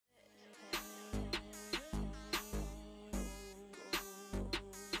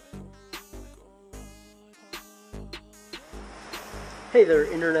Hey there,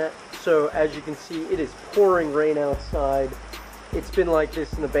 Internet. So, as you can see, it is pouring rain outside. It's been like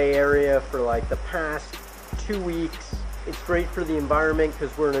this in the Bay Area for like the past 2 weeks. It's great for the environment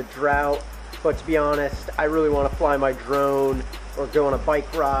because we're in a drought, but to be honest, I really want to fly my drone or go on a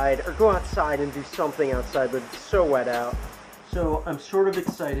bike ride or go outside and do something outside, but it's so wet out. So, I'm sort of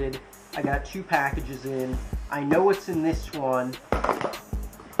excited. I got 2 packages in. I know what's in this one.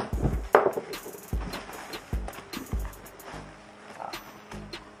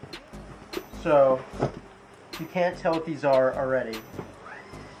 So, you can't tell what these are already.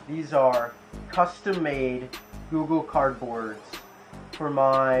 These are custom-made Google Cardboards for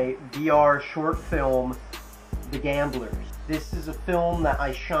my VR short film, The Gamblers. This is a film that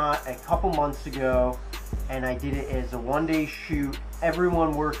I shot a couple months ago, and I did it as a one-day shoot.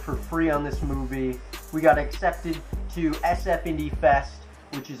 Everyone worked for free on this movie. We got accepted to SF Indie Fest,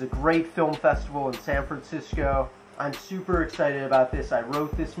 which is a great film festival in San Francisco. I'm super excited about this. I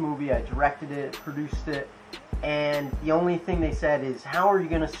wrote this movie, I directed it, produced it, and the only thing they said is, how are you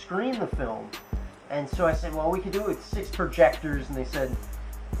going to screen the film? And so I said, well, we could do it with 6 projectors, and they said,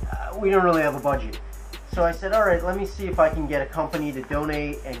 we don't really have a budget. So I said, alright, let me see if I can get a company to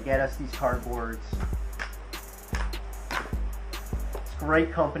donate and get us these cardboards. It's a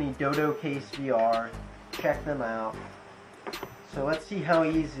great company, Dodo Case VR. Check them out. So let's see how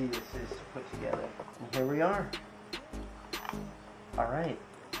easy this is to put together. And here we are. Alright.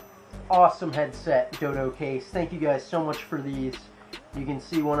 Awesome headset, Dodo Case. Thank you guys so much for these. You can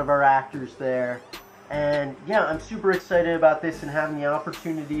see one of our actors there. And yeah, I'm super excited about this and having the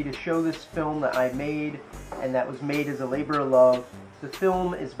opportunity to show this film that I made and that was made as a labor of love. The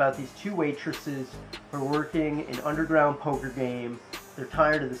film is about these 2 waitresses who are working an underground poker game. They're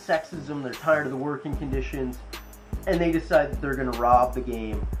tired of the sexism, they're tired of the working conditions, and they decide that they're going to rob the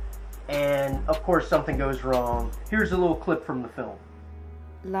game. And of course something goes wrong. Here's a little clip from the film.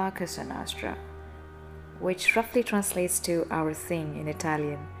 La Cosa Nostra, which roughly translates to our thing in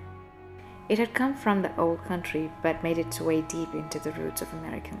Italian. It had come from the old country but made its way deep into the roots of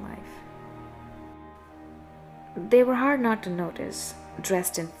American life. They were hard not to notice,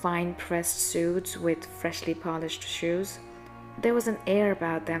 dressed in fine pressed suits with freshly polished shoes. There was an air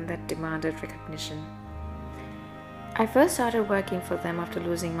about them that demanded recognition. I first started working for them after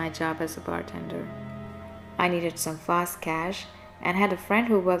losing my job as a bartender. I needed some fast cash and had a friend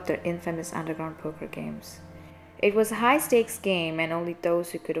who worked their infamous underground poker games. It was a high-stakes game and only those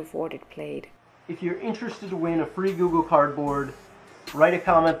who could afford it played. If you're interested to win a free Google Cardboard, write a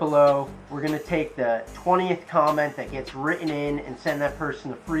comment below. We're going to take the 20th comment that gets written in and send that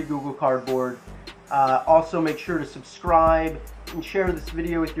person a free Google Cardboard. Also make sure to subscribe and share this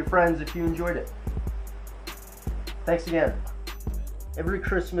video with your friends if you enjoyed it. Thanks again. Every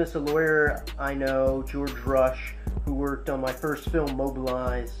Christmas, a lawyer I know, George Rush, who worked on my first film,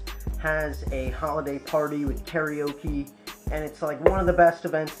 Mobilize, has a holiday party with karaoke, and it's like one of the best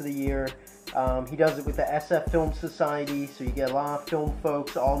events of the year. He does it with the SF Film Society, so you get a lot of film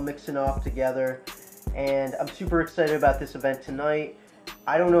folks all mixing up together, and I'm super excited about this event tonight.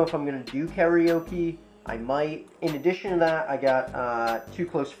 I don't know if I'm going to do karaoke. I might. In addition to that, I got 2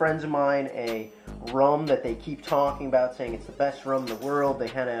 close friends of mine a rum that they keep talking about, saying it's the best rum in the world. They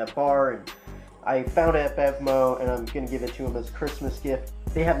had it at a bar, and I found it at Bevmo, and I'm going to give it to them as a Christmas gift.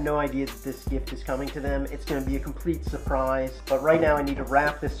 They have no idea that this gift is coming to them. It's going to be a complete surprise. But right now I need to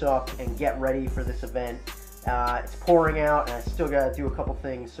wrap this up and get ready for this event. It's pouring out, and I still got to do a couple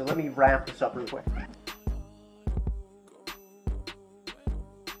things, so let me wrap this up real quick.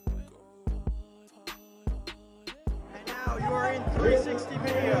 You are in 360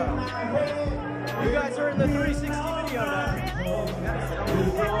 video. You guys are in the 360 video now.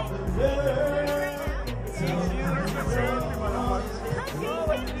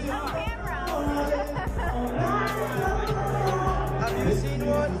 Have you seen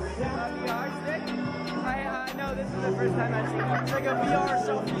one? VR stick? No, this is the first time I've seen one. It's like a VR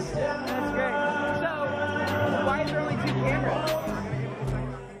selfie stick. That's great. So, why is there only 2 cameras?